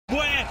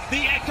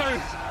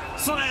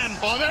Slam!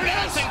 Oh, there it is!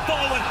 Passing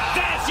forward!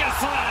 There's your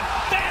slam!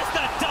 There's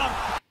the dunk!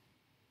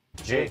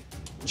 G.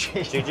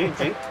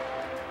 G.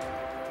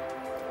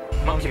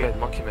 Monkey mid.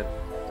 Monkey mid.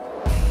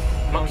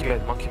 Monkey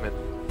mid. Monkey mid.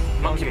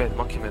 Monkey mid.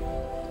 Monkey mid.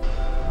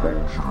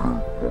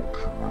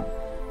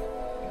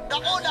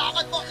 Naku,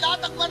 lakad mo!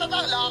 Latak mo na to!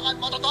 Lakad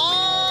mo to to!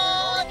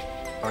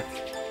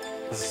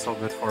 This is so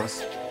good for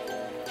us.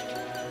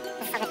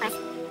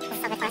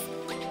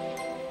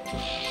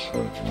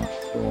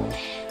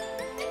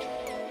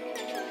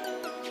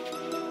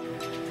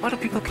 Why do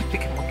people keep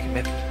picking monkey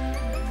mid?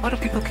 Why do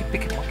people keep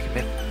picking monkey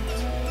mid?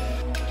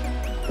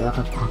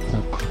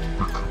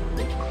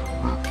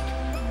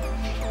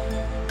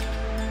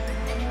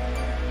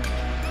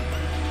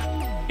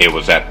 It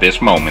was at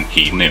this moment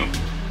he knew.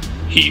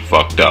 He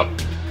fucked up.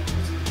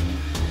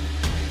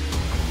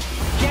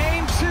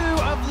 Game 2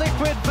 of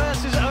Liquid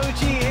versus OG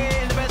here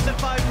in the best of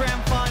 5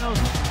 grand finals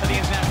of the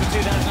International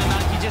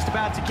 2019 just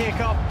about to kick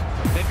off.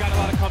 They've got a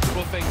lot of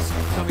comfortable things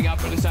coming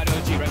out for the side of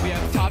OG, right? We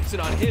have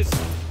Thompson on his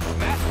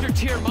master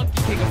tier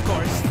Monkey King, of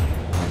course.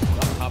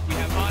 Up top, we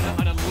have Ana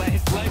on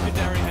his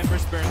legendary Ember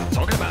Spirit.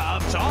 Talking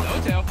about up top. No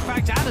tail. In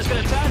fact, Anna's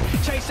going to turn,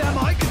 chase down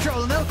mind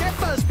control, and they'll get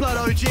first blood,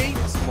 OG.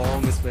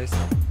 Small misplace.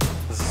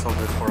 This is so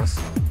good for us.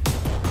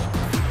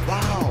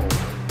 Wow.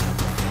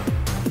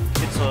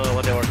 It's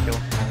what they were kill.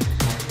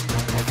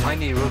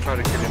 Tiny will try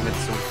to kill him mid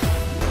soon.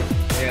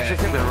 Yeah. I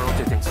think they're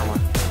rotating somewhere.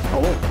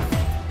 Oh,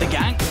 the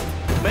gank.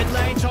 Mid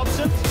lane,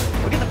 Thompson.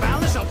 We're getting the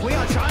balance up. We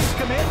are trying to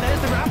commit.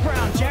 There's the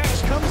wraparound.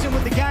 Jax comes in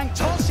with the gank,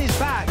 tosses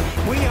back.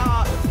 We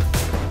are.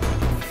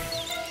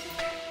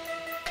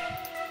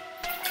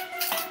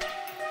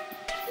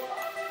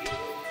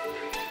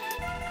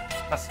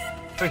 That's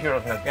 2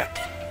 heroes mid. Yeah.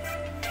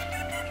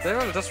 They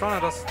will just run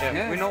at us.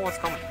 Yeah. We know what's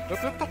coming. Look.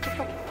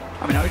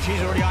 I mean,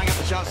 OG's already eyeing up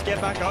the chance to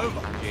get back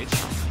over.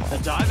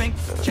 They're diving.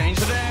 Change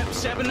to there.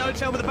 7 no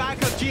tail with the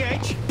back of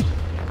GH.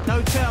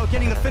 No tail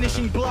getting the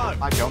finishing blow.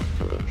 I go.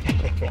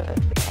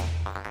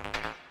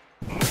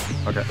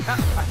 Okay.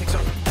 I think so.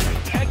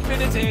 10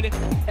 minutes in,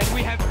 and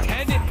we have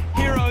 10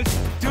 heroes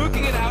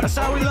duking it out. That's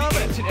how we love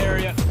it.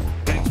 Area.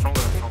 Getting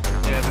stronger and stronger.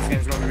 Yeah, this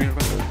game's going to be real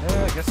good.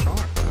 Yeah, it gets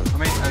stronger. I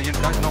mean, you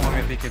guys know when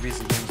we BKB's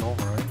the game's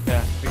over, right?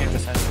 Yeah, the game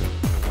just ends.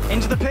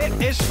 Into the pit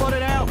is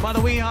spotted out by the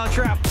Weehar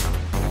trap.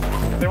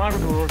 They want to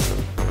do roach.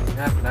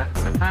 Yeah,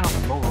 that's a kind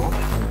of low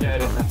roach. Yeah,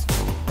 it is. That's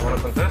want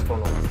to contest or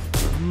not? I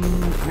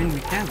mean, we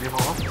can. We have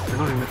all options. We're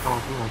not even power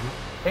through. I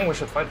think we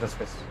should fight this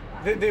guys.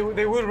 They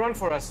will run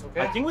for us,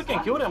 okay? I think we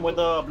can kill them with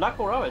the Black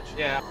Hole Ravage.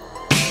 Yeah.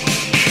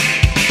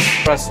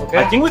 Press, okay?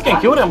 I think we can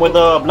kill them with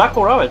the Black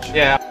Hole Ravage.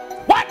 Yeah.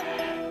 What?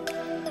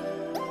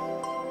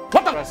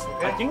 What the? Press,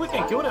 okay? I think we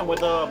can kill them with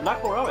the Black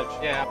Hole Ravage.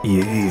 Yeah.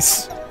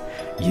 Yes.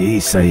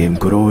 Yes, I am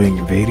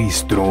growing very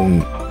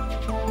strong.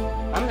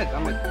 I'm it.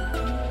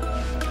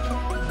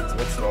 It's a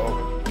bit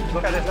slow.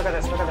 Look at this.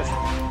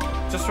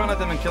 Just run at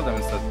them and kill them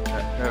instead.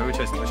 We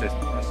chase them.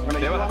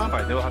 They will have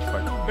to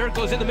fight.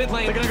 Miracle is in the mid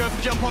lane. They're going to go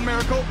for jump on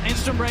Miracle.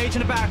 Instant rage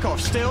and a back off.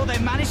 Still, they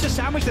managed to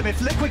sandwich them. If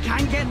Liquid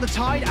can get the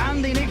Tide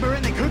and the Enigma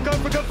in, they could go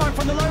for a good fight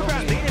from the low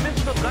ground. Lead him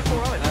into the Black Hole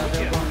Ravage.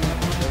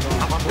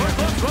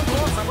 Run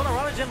close. I'm gonna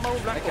Ravage and low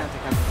Black Hole.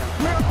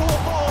 Miracle,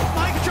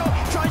 mind control.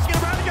 Tries to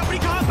get around the jump, but he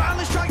can't.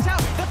 Balance strikes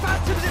out. The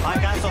Phantom's in.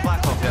 My guys are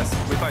Black Hole. Yes,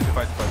 we fight.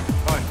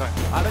 Fine.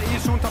 Are they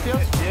soon top here?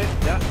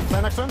 Yeah.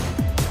 Play next one.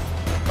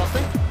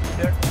 Dusting.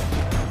 Here.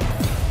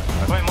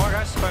 Fight more,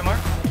 guys. Fight more.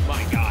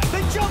 My God.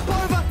 They jump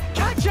over.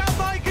 Catch out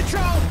mind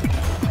control.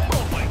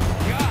 Oh my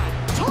God.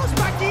 Toss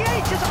back the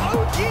H as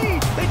OG.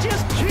 They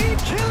just keep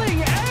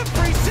killing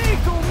every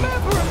single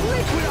member of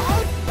Liquid.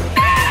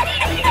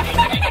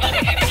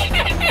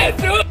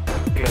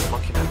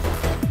 Monkey man.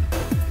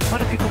 Why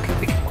do people keep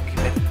picking monkey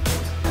man?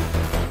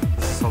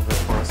 This is so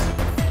good for us.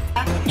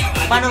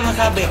 Paano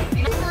masabi?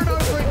 Over and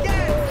over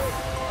again.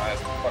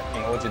 Nice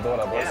fucking OG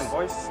Dora, boys. Yeah,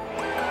 boys.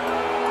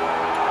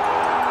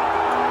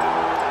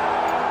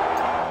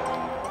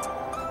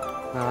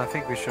 No, I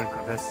think we shouldn't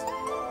contest.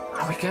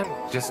 No, we can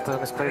just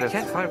misplay that. We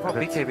can't fight about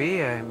BKB.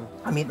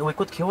 I mean, we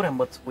could kill them,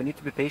 but we need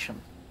to be patient.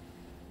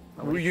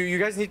 You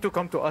guys need to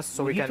come to us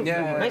so we can. You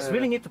guys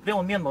really need to play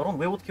on me and Maroon.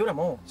 We would kill them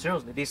all.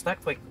 Seriously, they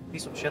stacked like a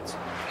piece of shit.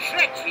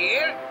 Shrek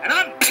here, and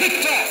I'm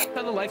kicked off.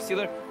 On the life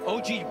stealer,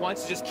 OG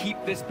wants to just keep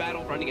this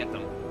battle running at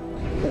them.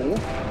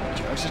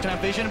 Jokes just have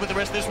vision with the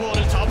rest of this wall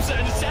and Thompson.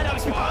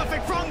 Setup's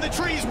perfect from the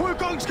trees.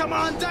 Wukong's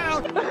command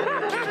down.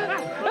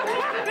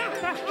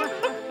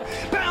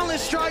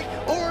 Boundless strike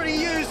already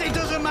used. It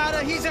doesn't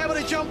matter. He's able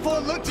to jump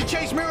forward, look to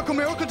chase Miracle.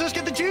 Miracle does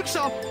get the jukes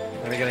off.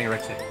 Are we getting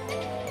wrecked here?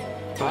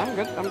 I'm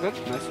good.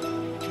 Nice.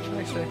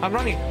 Actually, I'm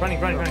running.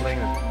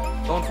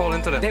 Don't fall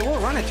into them. They will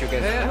run at you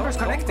guys. Yeah, Ember's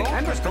connecting,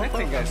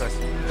 guys.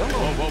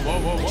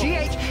 Whoa.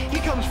 GH, he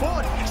comes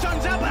forward,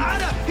 stuns out, but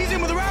Anna, he's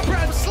in with a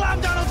wraparound,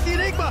 slam down onto the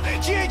Enigma.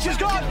 GH is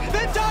gone,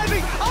 they're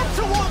diving up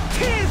toward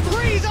tier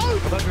 3's I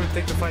thought we would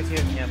take the fight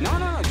here. Yeah.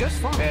 No, just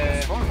farm.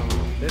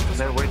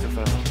 They're way too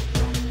fast.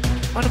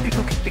 Why do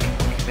people keep picking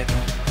monkey man?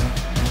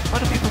 Why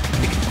do people keep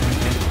picking monkey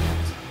man?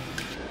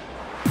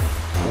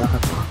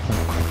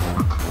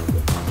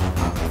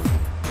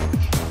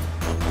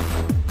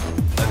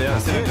 Here.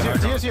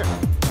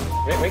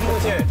 We can do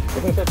it here.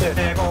 We can do it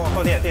here.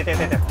 Go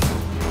there.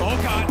 Oh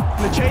God!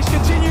 The chase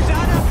continues.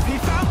 Anna, he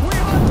found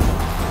Wheeler.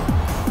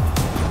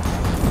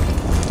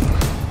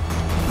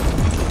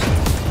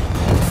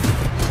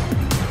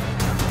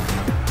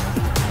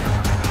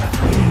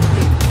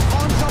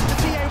 On top of the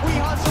TA,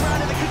 Weehart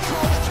surrounded. The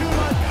controls too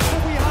much for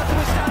Weehart to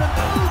withstand an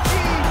OG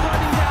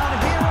running down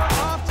hero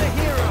after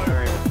hero.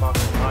 Very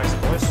fucking nice,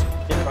 boys.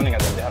 Keep running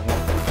at them. They have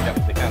nothing. Yeah,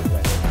 they can't win.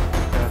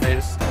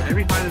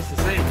 Every fight is the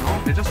same, no?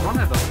 They just run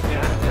at us.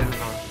 Yeah.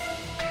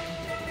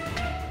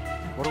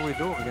 What do we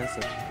do against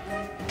it?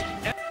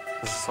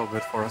 This is so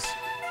good for us.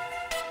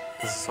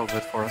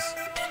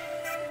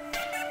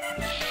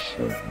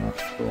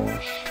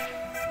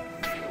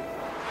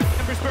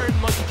 Ember Spirit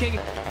and Monkey King,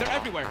 they're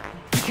everywhere.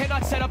 You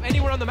cannot set up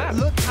anywhere on the map.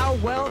 Look how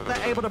well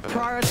they're able to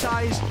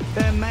prioritize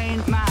their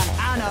main man,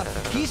 Anna.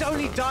 He's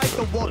only died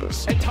the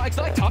once. And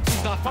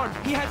Thompson's not farmed.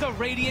 He has a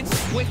Radiance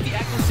with the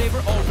Echo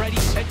Saber already.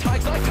 And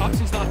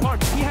Thompson's not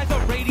farmed. He has a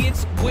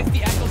Radiance with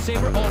the Echo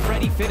Saber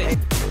already finished.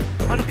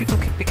 Why do people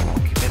keep picking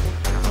Monkey Man?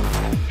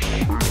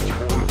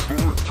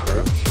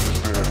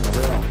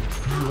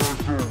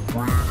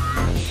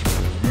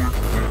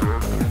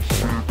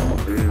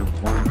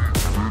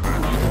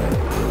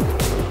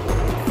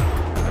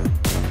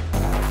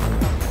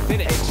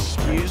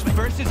 Excuse me.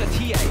 Versus a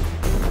TA.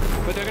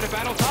 But they're gonna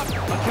battle top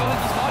until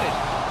he's spotted.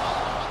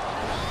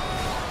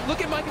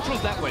 Look at mind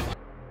controls that win.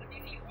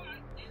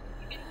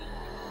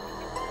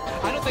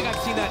 I don't think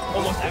I've seen that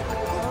almost ever.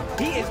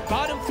 He is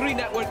bottom 3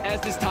 net worth as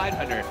this Tide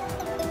Hunter.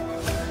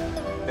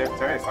 They're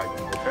terrified.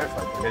 They're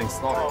getting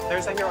slaughtered. Oh,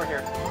 there's a hero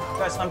here.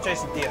 Guys, I'm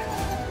chasing Tia.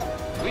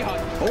 We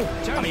hunt. Oh,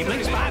 I mean, he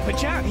blinks back, but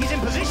Jarrett, he's in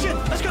position.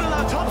 That's going to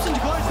allow Thompson to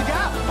close the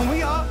gap. And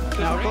we are.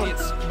 Now, of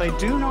course, they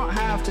do not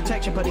have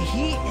detection, but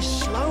he is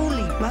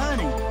slowly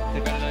burning.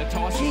 They've got another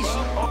toss.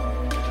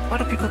 Why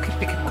do people keep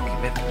picking Monkey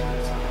Man?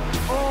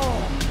 Oh,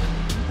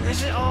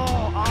 this is.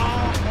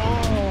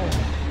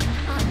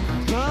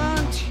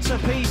 Burnt to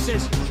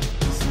pieces.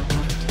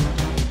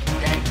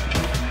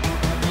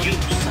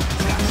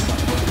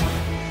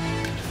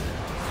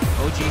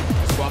 OG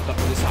swapped up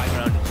on this high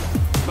ground.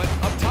 But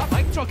up top,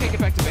 mind control can't get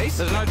back to base.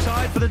 There's no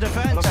tide for the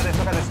defense. Look at this.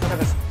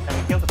 Can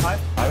we kill the Tide?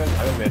 I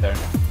will be there.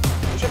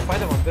 We should fight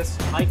them on this.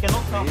 I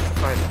cannot come. We need to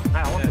fight. I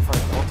want to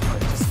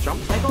fight. Just jump.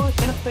 I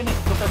cannot finish.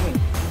 Look at me.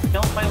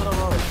 Don't fight with a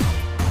roller.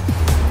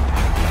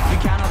 You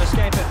cannot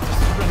escape it.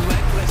 Just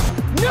relentless.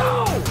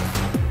 No!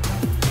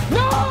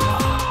 No!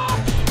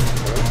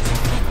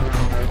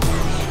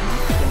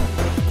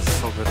 This is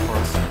so good for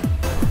us.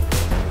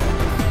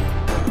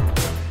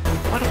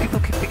 Why do people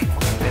keep picking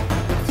Monkey Man?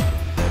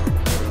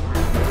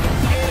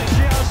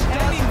 Just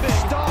doesn't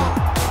stop.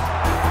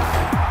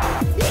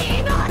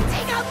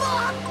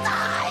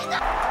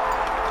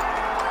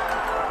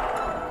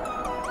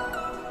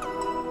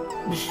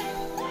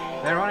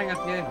 They're running at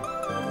the end.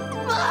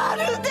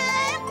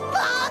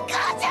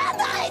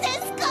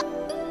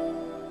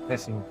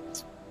 Listen.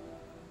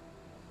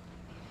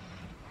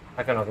 I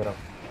cannot get up.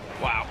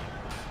 Wow.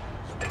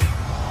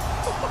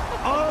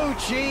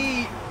 OG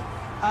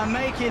are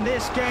making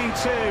this game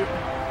 2.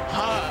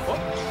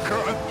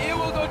 It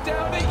will go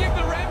down, they give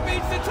the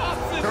rampage to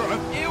Thompson.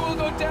 It will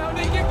go down,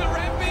 they give the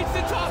rampage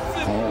to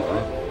Thompson.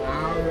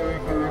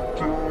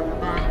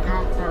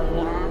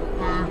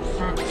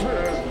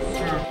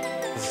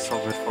 This is so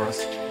good for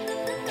us.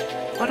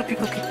 Why do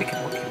people keep picking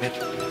Monkey Man?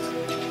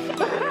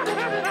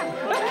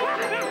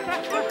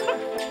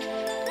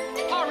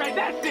 Alright,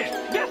 that's it.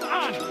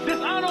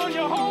 Dishonor on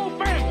your whole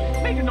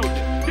family. Make a note of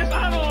this.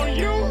 Dishonor on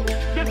you.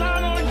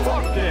 Dishonor on you.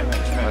 Fuck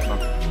damage, man.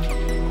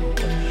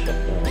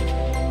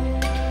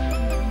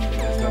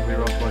 It's gonna be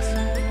rough, boys.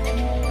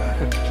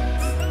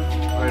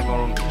 Alright,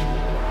 bottom.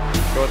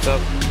 What's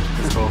up?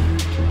 Let's go.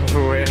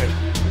 Where?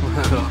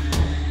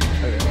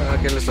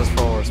 Okay, let's just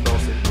follow our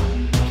spells.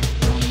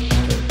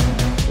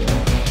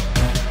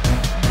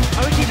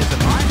 OG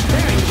doesn't mind.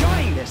 They're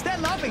enjoying this. They're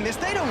loving this.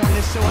 They don't want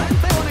this to end.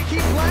 They want to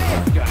keep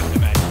playing. You gotta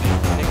imagine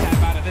they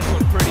tap out of this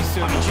one pretty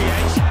soon. I mean, GH,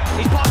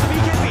 he's part of the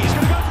BKB. He's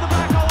going to go for the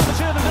black hole on the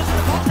 2 of them. This is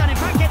the box down. In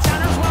fact, gets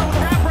down as well with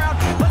the wraparound.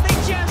 But they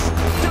just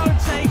don't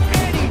take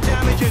any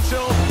damage at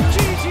all.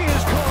 GG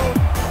is cool.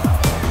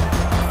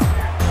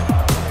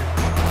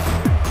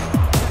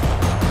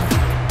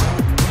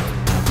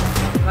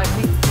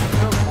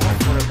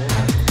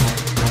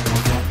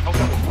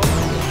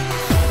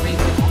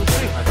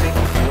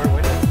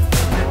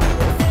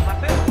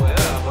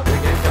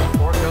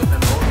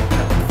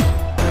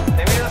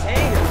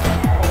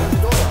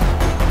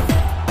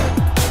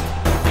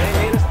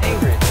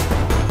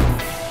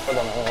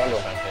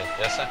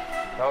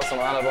 That was some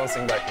Anna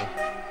bouncing back.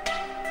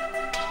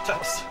 That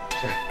was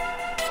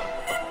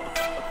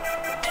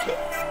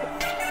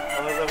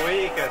the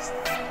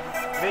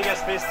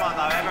biggest fist bump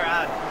I've ever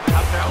had.